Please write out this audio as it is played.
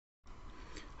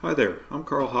Hi there, I'm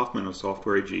Carl Hoffman of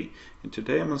Software AG, and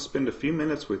today I'm going to spend a few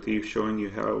minutes with you showing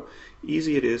you how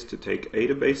easy it is to take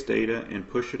Adabas data and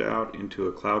push it out into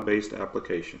a cloud-based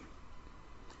application.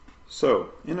 So,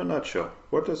 in a nutshell,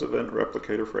 what does Event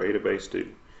Replicator for Adabas do?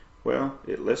 Well,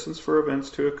 it listens for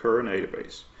events to occur in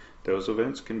Adabas. Those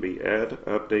events can be add,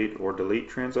 update, or delete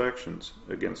transactions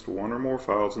against one or more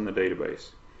files in the database.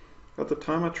 At the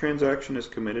time a transaction is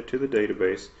committed to the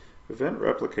database, Event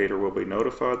Replicator will be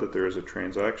notified that there is a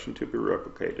transaction to be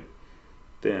replicated.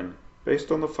 Then,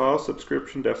 based on the file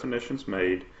subscription definitions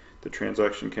made, the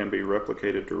transaction can be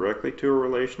replicated directly to a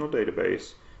relational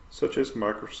database, such as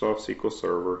Microsoft SQL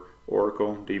Server,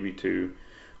 Oracle, DB2,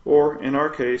 or, in our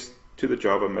case, to the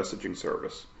Java messaging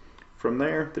service. From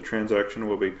there, the transaction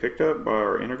will be picked up by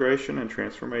our integration and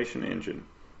transformation engine.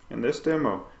 In this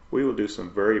demo, we will do some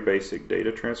very basic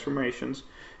data transformations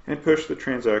and push the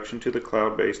transaction to the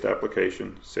cloud-based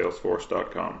application,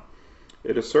 Salesforce.com.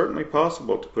 It is certainly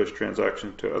possible to push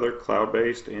transactions to other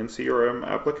cloud-based and CRM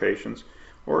applications,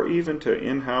 or even to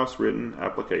in-house written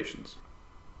applications.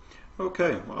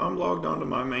 Okay, well, I'm logged onto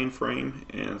my mainframe,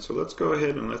 and so let's go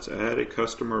ahead and let's add a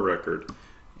customer record.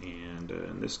 And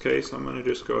in this case, I'm going to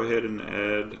just go ahead and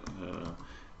add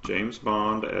James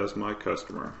Bond as my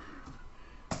customer.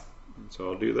 So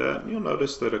I'll do that, and you'll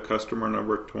notice that a customer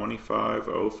number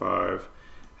 2505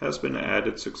 has been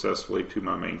added successfully to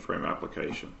my mainframe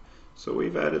application. So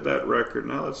we've added that record.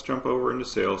 Now let's jump over into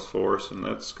Salesforce and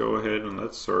let's go ahead and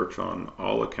let's search on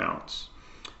all accounts.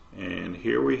 And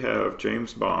here we have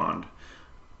James Bond.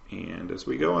 And as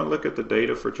we go and look at the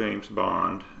data for James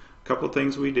Bond, a couple of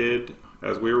things we did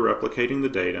as we were replicating the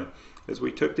data is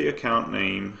we took the account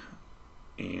name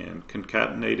and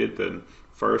concatenated the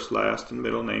first, last, and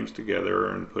middle names together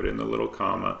and put in the little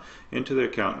comma into the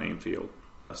account name field.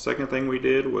 The second thing we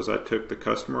did was I took the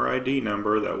customer ID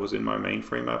number that was in my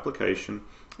mainframe application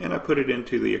and I put it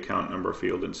into the account number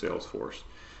field in Salesforce.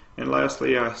 And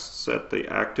lastly, I set the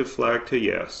active flag to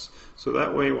yes. So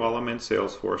that way, while I'm in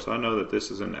Salesforce, I know that this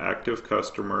is an active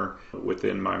customer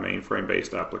within my mainframe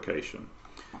based application.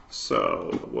 So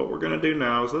what we're going to do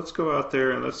now is let's go out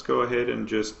there and let's go ahead and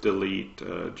just delete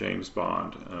James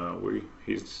Bond.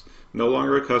 He's no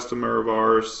longer a customer of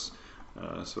ours,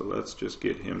 so let's just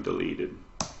get him deleted.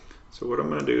 So what I'm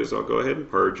going to do is I'll go ahead and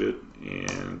purge it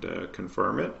and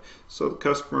confirm it. So the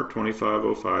customer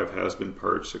 2505 has been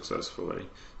purged successfully.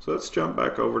 So let's jump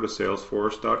back over to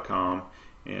Salesforce.com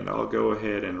and I'll go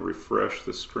ahead and refresh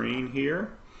the screen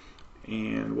here.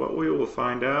 And what we will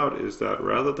find out is that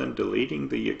rather than deleting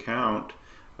the account,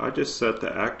 I just set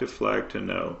the active flag to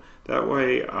no. That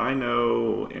way I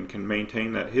know and can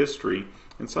maintain that history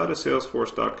inside of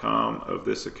Salesforce.com of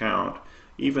this account,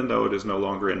 even though it is no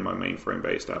longer in my mainframe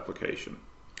based application.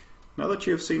 Now that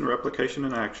you have seen replication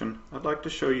in action, I'd like to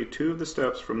show you two of the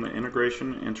steps from the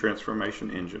integration and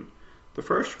transformation engine. The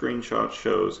first screenshot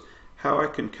shows how I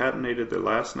concatenated the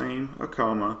last name, a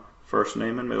comma, first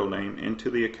name and middle name into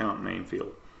the account name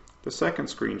field. The second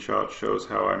screenshot shows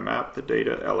how I mapped the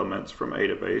data elements from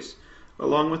Adabas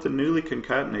along with the newly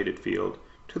concatenated field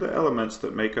to the elements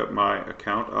that make up my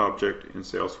account object in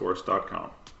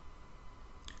Salesforce.com.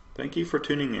 Thank you for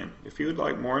tuning in. If you would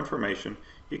like more information,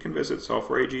 you can visit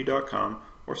softwareag.com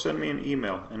or send me an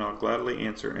email and I'll gladly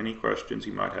answer any questions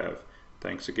you might have.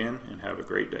 Thanks again and have a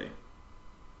great day.